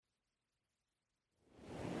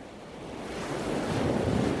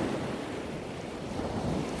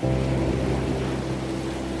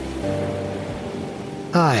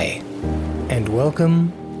Hi, and welcome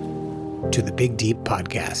to the Big Deep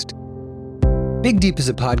Podcast. Big Deep is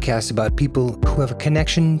a podcast about people who have a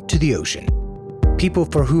connection to the ocean. People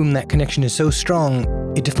for whom that connection is so strong,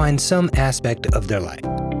 it defines some aspect of their life.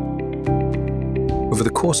 Over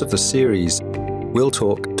the course of the series, we'll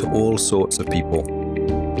talk to all sorts of people.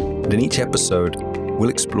 And in each episode, we'll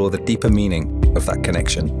explore the deeper meaning of that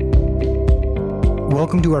connection.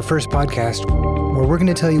 Welcome to our first podcast, where we're going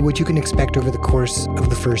to tell you what you can expect over the course of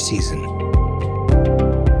the first season.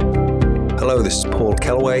 Hello, this is Paul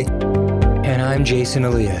Kellaway. And I'm Jason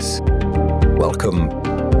Elias. Welcome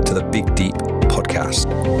to the Big Deep Podcast.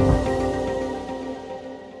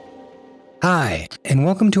 Hi, and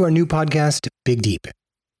welcome to our new podcast, Big Deep.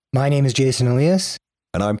 My name is Jason Elias.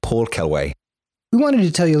 And I'm Paul Kellaway. We wanted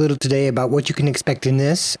to tell you a little today about what you can expect in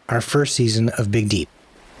this, our first season of Big Deep.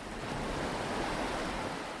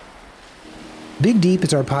 Big Deep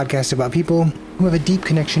is our podcast about people who have a deep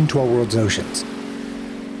connection to our world's oceans.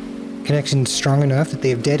 Connection strong enough that they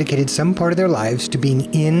have dedicated some part of their lives to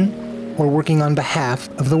being in or working on behalf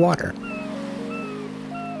of the water.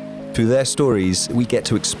 Through their stories, we get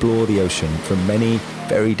to explore the ocean from many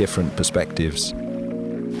very different perspectives.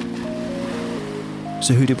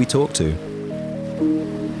 So who did we talk to?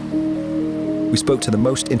 We spoke to the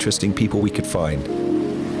most interesting people we could find,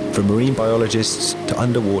 from marine biologists to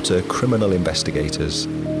underwater criminal investigators.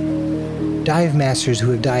 Dive masters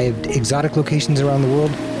who have dived exotic locations around the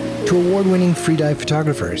world to award-winning free-dive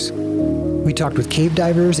photographers. We talked with cave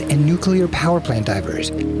divers and nuclear power plant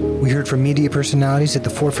divers. We heard from media personalities at the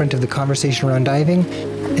forefront of the conversation around diving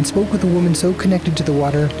and spoke with a woman so connected to the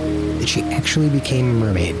water that she actually became a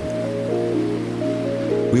mermaid.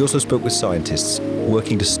 We also spoke with scientists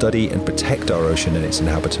working to study and protect our ocean and its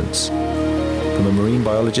inhabitants. From a marine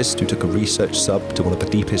biologist who took a research sub to one of the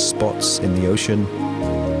deepest spots in the ocean,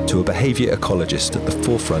 to a behavior ecologist at the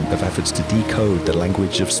forefront of efforts to decode the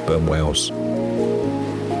language of sperm whales.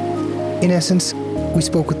 In essence, we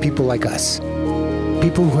spoke with people like us.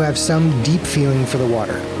 People who have some deep feeling for the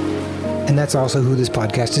water. And that's also who this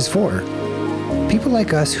podcast is for. People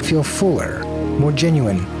like us who feel fuller, more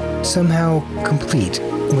genuine, somehow complete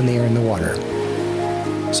when they are in the water.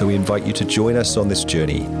 So we invite you to join us on this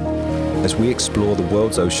journey as we explore the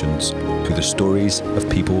world's oceans through the stories of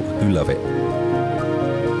people who love it.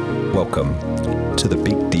 Welcome to the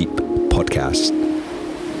Big Deep Podcast.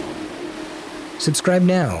 Subscribe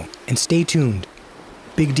now and stay tuned.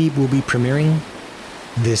 Big Deep will be premiering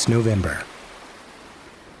this November.